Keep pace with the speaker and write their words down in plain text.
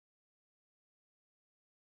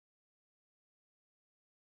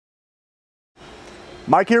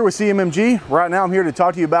Mike here with CMMG. Right now I'm here to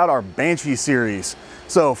talk to you about our Banshee series.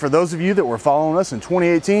 So for those of you that were following us in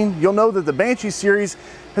 2018, you'll know that the Banshee series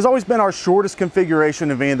has always been our shortest configuration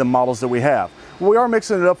of any of the models that we have. We are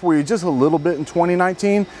mixing it up for you just a little bit in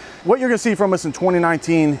 2019. What you're going to see from us in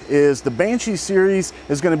 2019 is the Banshee series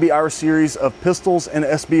is going to be our series of pistols and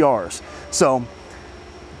SBRs. So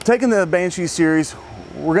taking the Banshee series,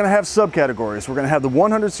 we're going to have subcategories. We're going to have the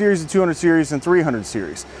 100 series, the 200 series, and 300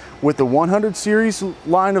 series. With the 100 series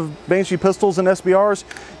line of Banshee pistols and SBRs,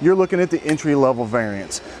 you're looking at the entry-level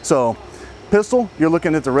variants. So pistol, you're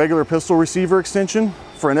looking at the regular pistol receiver extension.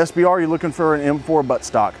 For an SBR, you're looking for an M4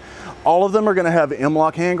 buttstock. All of them are going to have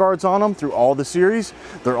M-lock handguards on them through all the series.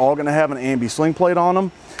 They're all going to have an ambi sling plate on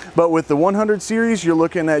them. But with the 100 series, you're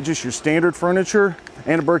looking at just your standard furniture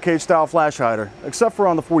and a birdcage style flash hider, except for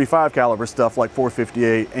on the 45 caliber stuff like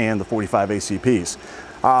 458 and the 45 ACPs.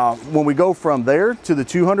 When we go from there to the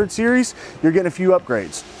 200 series, you're getting a few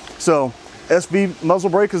upgrades. So SV muzzle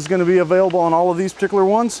brake is going to be available on all of these particular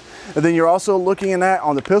ones. And then you're also looking at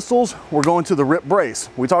on the pistols, we're going to the rip brace.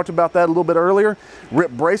 We talked about that a little bit earlier.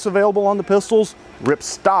 Rip brace available on the pistols, rip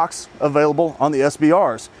stocks available on the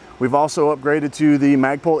SBRs. We've also upgraded to the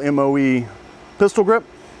Magpul MOE pistol grip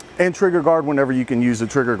and trigger guard whenever you can use the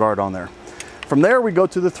trigger guard on there. From there, we go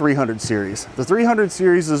to the 300 series. The 300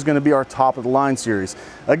 series is going to be our top of the line series.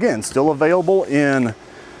 Again, still available in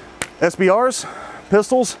SBRs,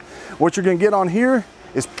 pistols. What you're going to get on here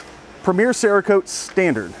is Premier Cerakote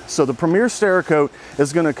standard. So the Premier Cerakote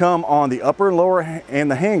is going to come on the upper and lower and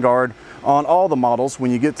the handguard on all the models.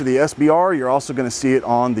 When you get to the SBR, you're also going to see it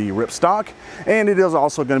on the ripstock, and it is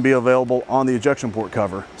also going to be available on the ejection port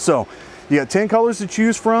cover. So you got 10 colors to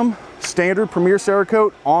choose from, standard Premier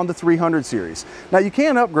Cerakote on the 300 series. Now you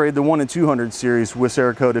can upgrade the 1 and 200 series with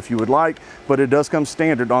Cerakote if you would like, but it does come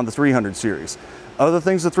standard on the 300 series. Other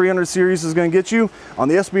things the 300 series is going to get you on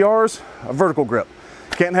the SBRs, a vertical grip.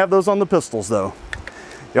 Can't have those on the pistols though.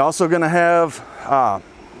 You're also going to have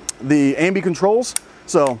the ambi controls,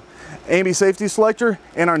 so ambi safety selector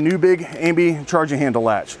and our new big ambi charging handle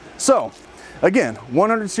latch. So again,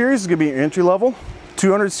 100 series is going to be your entry level.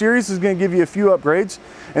 200 series is going to give you a few upgrades,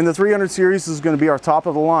 and the 300 series is going to be our top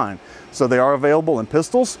of the line. So they are available in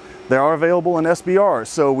pistols, they are available in SBRs.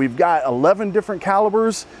 So we've got 11 different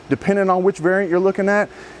calibers, depending on which variant you're looking at.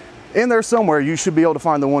 In there somewhere, you should be able to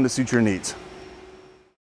find the one that suits your needs.